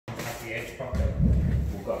the edge properly.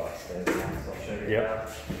 We'll go upstairs now, so I'll show you.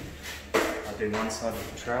 Yep. I'll do one side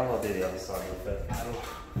with the trowel, I'll do the other side with the paddle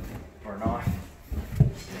or a knife.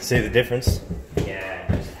 See the difference?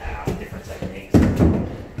 Yeah, just how different techniques.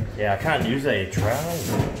 Yeah, I can't use a trowel.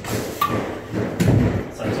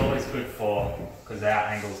 So it's always good for, because our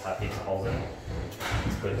angles have heaps of holes in it,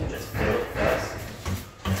 it's good to just feel it first,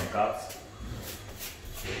 and the guts.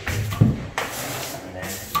 And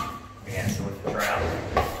then, again, so with the trowel,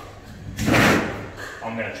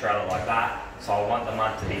 I'm going to trowel it like that. So I want the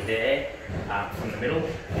mud to be there, from the middle,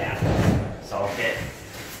 out. So I'll get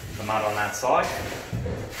the mud on that side,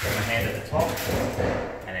 put my hand at the top,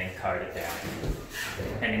 and then coat it down.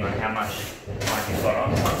 Depending on how much mud you've got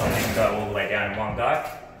on, sometimes you can go all the way down in one go,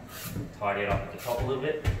 tidy it up at the top a little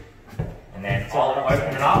bit, and then I'll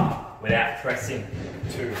open it up without pressing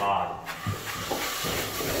too hard.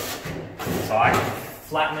 So I can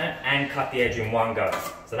flatten it and cut the edge in one go.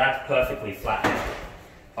 So that's perfectly flat now.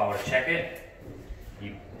 If I were to check it,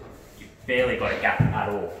 you barely got a gap at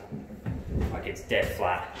all. Like it's dead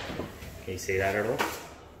flat. Can you see that at all?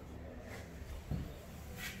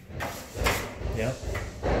 Yeah.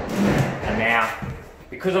 And now,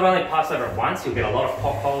 because I've only passed over it once, you'll get a lot of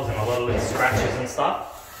potholes and a lot of little scratches and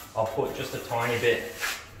stuff. I'll put just a tiny bit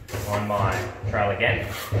on my trowel again,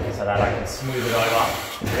 so that I can smooth it over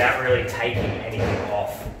without really taking anything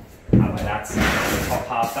off. That's the top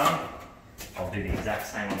half done. I'll do the exact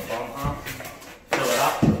same on the bottom half. Fill it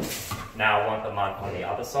up. Now I want the mud on the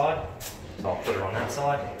other side, so I'll put it on that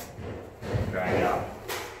side, drag it up.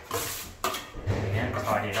 Again,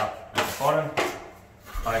 tidy it up at the bottom,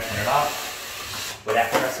 open it up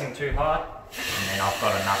without pressing too hard, and then I've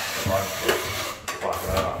got enough at the bottom to wipe it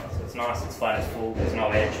over. So it's nice, it's flat, it's full, there's no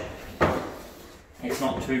edge. It's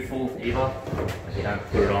not too full either, if you don't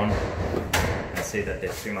put it on and see that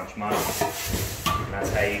there's too much mud. And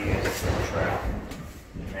that's how you use the trowel.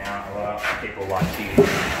 Now, a lot of people like to use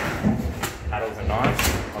paddles and knives.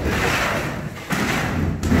 I'll do this one.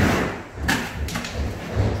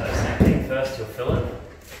 So same thing, first you'll fill it.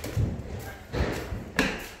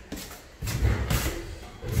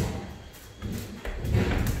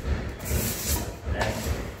 Then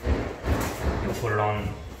you'll put it on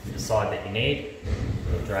the side that you need.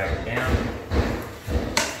 You'll drag it down.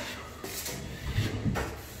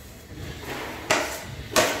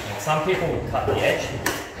 Some people will cut the edge.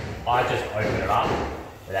 I just open it up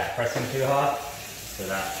without pressing too hard, so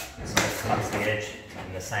that it sort of cuts the edge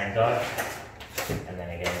in the same go, and then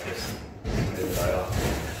again just smooth it over.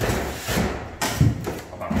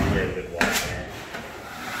 I've got a little bit white there.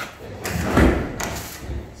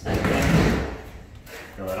 Same thing.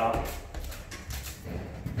 Fill it up.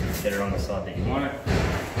 Get it on the side that you want it.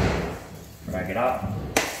 Drag it up.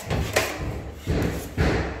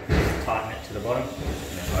 Tighten it to the bottom.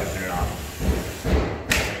 Open it up. So you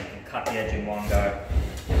can cut the edge in one go,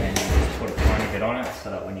 and then you just put a tiny bit on it so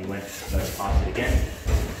that when you went to go past it again,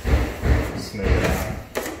 smooth it out.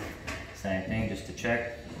 Same thing, just to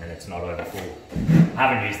check, and it's not over full. I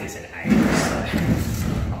haven't used this in ages, so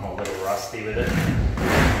I'm a little rusty with it.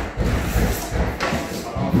 This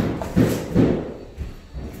one off.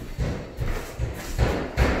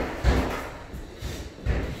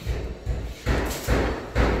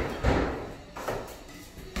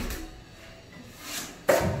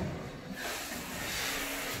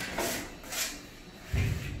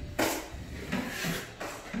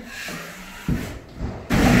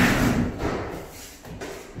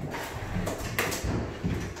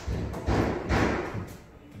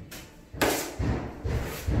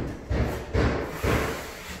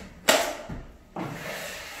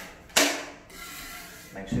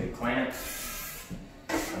 Make sure you clean it,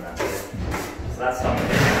 and that's it. So that's done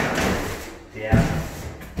with it.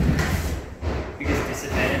 The biggest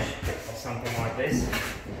disadvantage of something like this,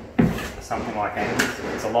 something like angles,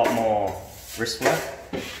 it's a lot more wrist work.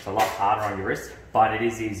 It's a lot harder on your wrist, but it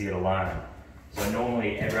is easier to learn. So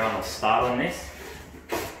normally everyone will start on this.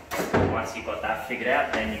 Once you've got that figured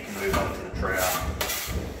out, then you can move on to the trowel.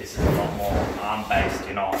 This is a lot more arm-based.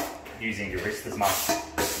 You're not using your wrist as much.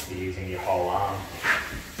 You're using your whole arm.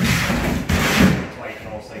 That's why you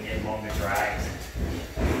can also get longer drags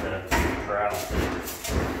with the trowel.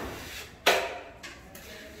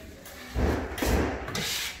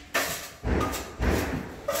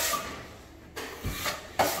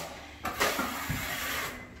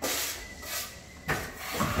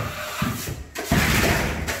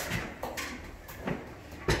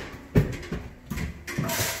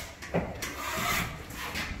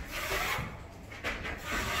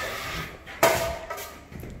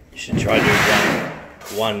 You should try doing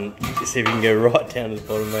one, see if you can go right down to the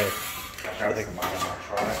bottom there. I'll grab some mud and I'll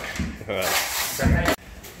try it. Alright. Okay.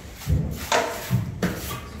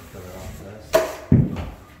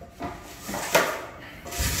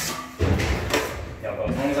 Yeah, I'll go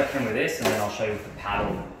as long as I can with this, and then I'll show you with the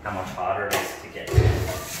paddle how much harder it is to get.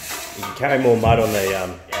 You can carry more mud on the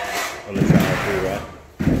trailer too, right?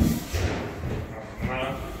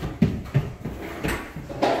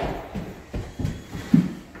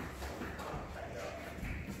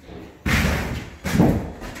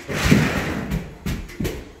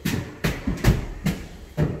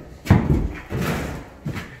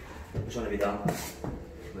 Which one have you done?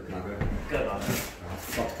 Where can I go? Good on.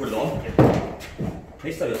 Right, put it on? Yep.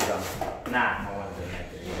 Please tell you it's done. Nah, I won't do that.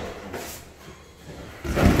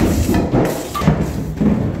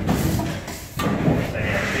 So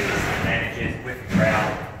yeah, the biggest advantage is with the trowel,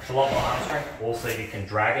 it's a lot more arm strength. Also, you can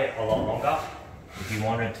drag it a lot longer. If you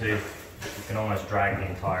wanted to, you can almost drag the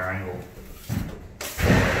entire angle.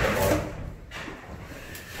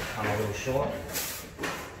 Come a little short.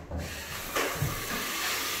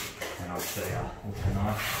 And I'll show you with the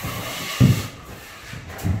knife.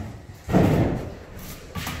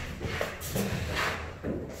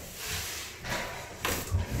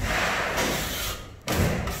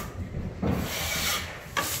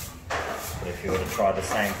 But if you were to try the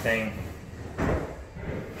same thing,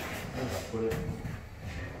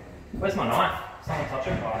 where's my knife? Someone touch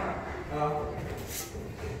it? Oh.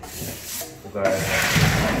 We'll go over there.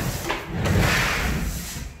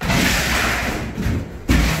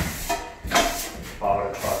 If I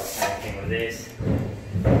were to try the same thing with this,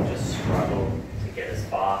 just struggle to get as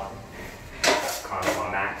far. That's kind of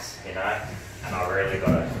my max, you know, and I really got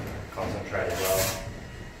to concentrate as well.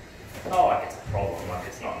 Not like it's a problem, like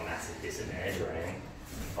it's not a massive disadvantage or anything,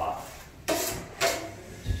 but it's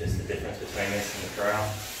just the difference between this and the trail.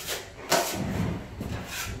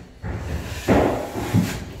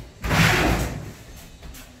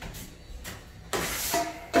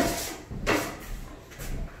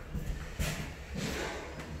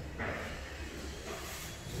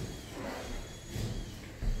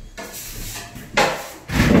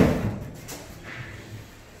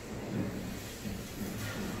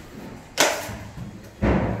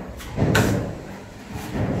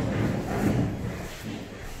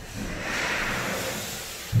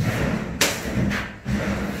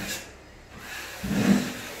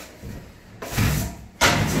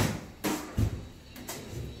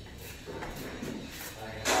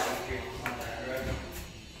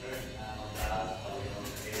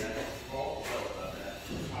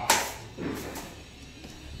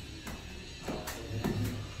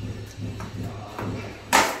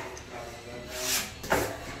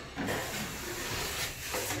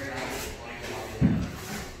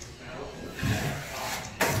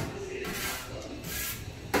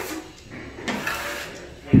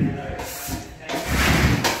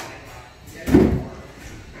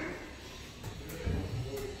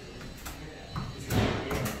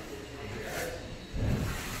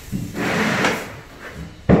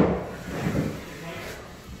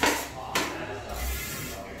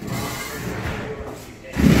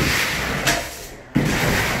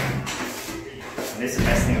 This is the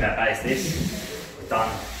best thing about base. This we've done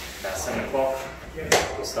about 7 o'clock.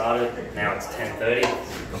 We started. Now it's 10:30.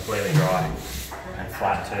 It's completely dry and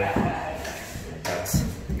flat too. That's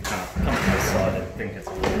you can't come to this side and think it's a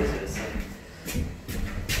lot easier. So you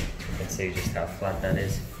can see just how flat that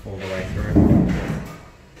is all the way through.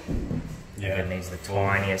 Yeah, it needs the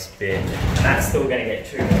tiniest bit, and that's still going to get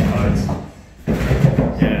 2 more coats.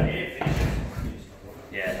 Yeah.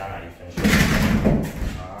 Yeah, no, you finished it.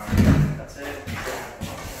 Alright, that's it.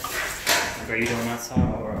 Are you doing that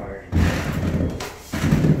side or are you?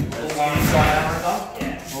 All one side done?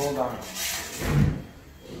 Yeah. All done.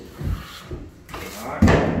 Alright.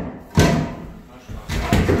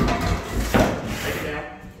 Take it down.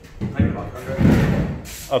 Take it back.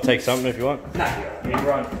 I'll take something if you want. Nah, You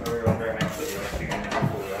run through, I'm very much sure you're going to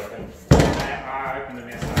fully open. I opened them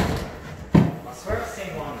yesterday. I swear I've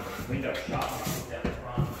seen one window shut when I looked out the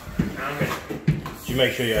front. Did you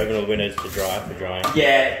make sure you open all the windows to dry for drying?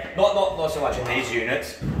 yeah, not so much in these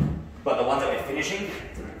units, but the ones that we're finishing,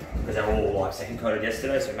 because they're all like second coated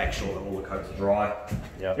yesterday, so make sure that all the coats are dry.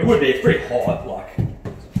 Yeah. It would be, it's pretty hot, like,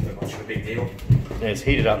 it's not much of a big deal. Yeah, it's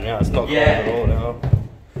heated up now. It's not cold Yeah. at all now.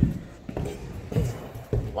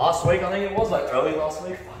 Last week, I think it was, like early last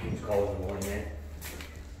week, fuck, it was cold in the morning, man.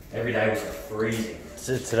 Every day was like freezing.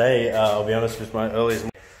 So today, I'll be honest, was my earliest.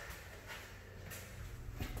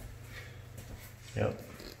 Yep.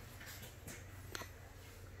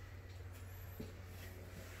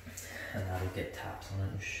 And that'll get taps on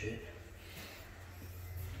it and shit.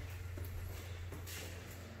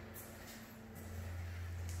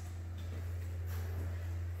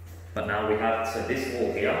 But now we have, so this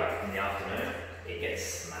wall here in the afternoon, it gets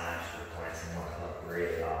smashed with plants and like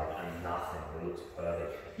really hard and nothing. It looks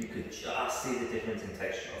perfect. You could just see the difference in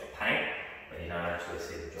texture of paint, but you don't actually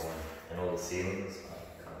see the joint and all the ceilings.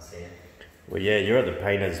 I can't see it. Well, yeah, you're at the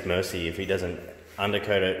painter's mercy if he doesn't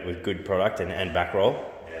undercoat it with good product and back roll.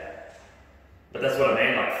 Yeah. But that's what I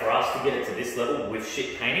mean, like for us to get it to this level with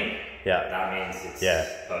shit painting, yeah, that means it's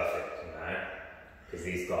perfect, you know? Because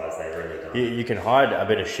these guys, they really don't. You can hide a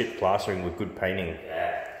bit of shit plastering with good painting.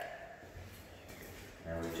 Yeah.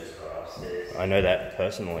 And we just got upstairs. I know that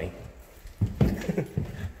personally.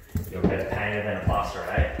 You're a better painter than a plasterer,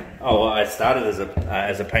 eh? Oh, well, I started as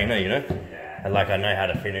a painter, you know? Yeah. And like I know how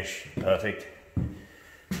to finish perfect.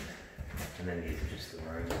 And then these are just the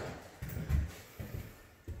rooms.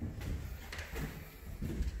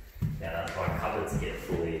 Yeah, that's why cupboards get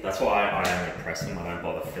fully. That's why I only press them, I don't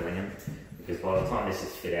bother filling them. Because by the time this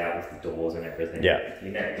is fit out with the doors and everything,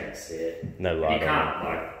 you're never going to see it. No light. You can't,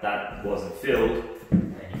 like, that wasn't filled,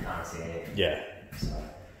 and you can't see anything. Yeah. So,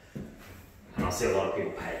 and I see a lot of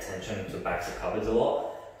people pay attention to the backs of cupboards a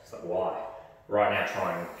lot. It's like, why? Right now,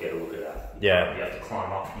 try and get a look at that. You have to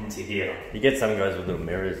climb up into here. You get some guys with little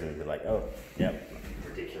mirrors and be like, oh, yep.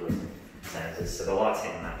 Ridiculous. So the light's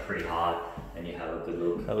hitting that pretty hard, and you have a good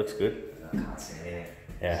look. That looks good. I can't see anything.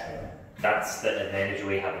 Yeah. So that's the advantage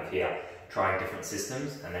we have of here. Trying different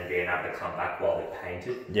systems and then being able to come back while they're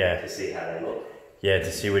painted. Yeah. To see how they look. Yeah, to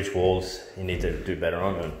see which walls you need to do better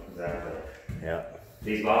on them. Exactly. Yeah.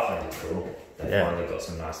 These bathrooms are cool. They finally got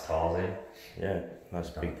some nice tiles in. Yeah, nice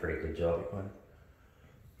big. Pretty good job.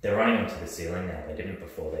 They're running them to the ceiling now. They didn't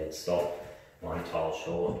before they'd stopped. One tile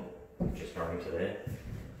short, just running to there.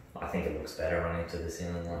 I think it looks better running to the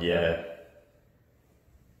ceiling like that.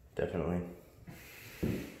 Definitely.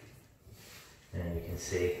 And you can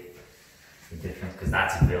see the difference, because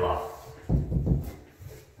that's villa.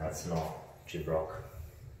 That's not gyprock.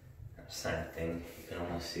 Same thing. You can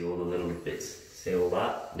almost see all the little bits. See all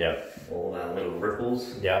that? Yep. All that little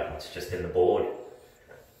ripples. Yep. It's just in the board.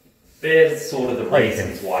 There's sort of the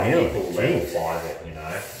reasons why people level 5 it, you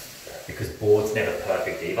know, because board's never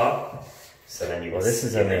perfect either. So then you. Well, this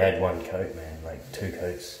has only had one coat, man. Like two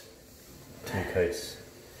coats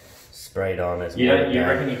sprayed on as. You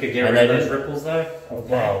reckon you could get rid of those ripples though?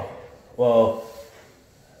 Oh,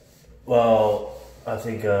 well, I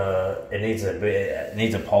think it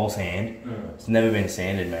needs a pole sand. It's never been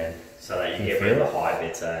sanded, man. So that you get rid of the high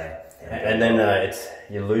bits, eh? And then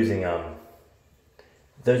you're losing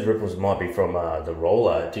those ripples might be from the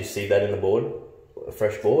roller. Do you see that in the board? A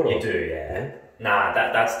fresh board? Or? You do, yeah. Nah,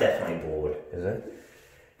 that's definitely board. Is it?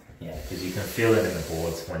 Yeah, because you can feel it in the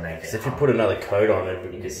boards when they get. So if you put another coat on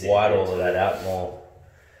it, you can widen all of that out more.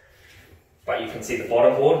 But you can see the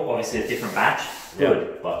bottom board, obviously a different batch.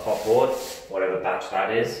 Good. But top board, whatever batch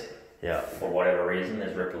that is. Yeah. For whatever reason,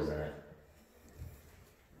 there's ripples in it.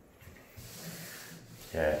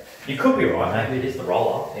 Yeah. You could be right, maybe it is the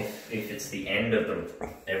roller, if it's the end of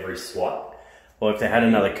every swat. Well, if they had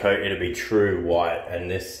another coat, it'd be true white,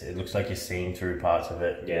 and this, it looks like you're seeing through parts of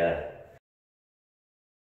it. Yeah.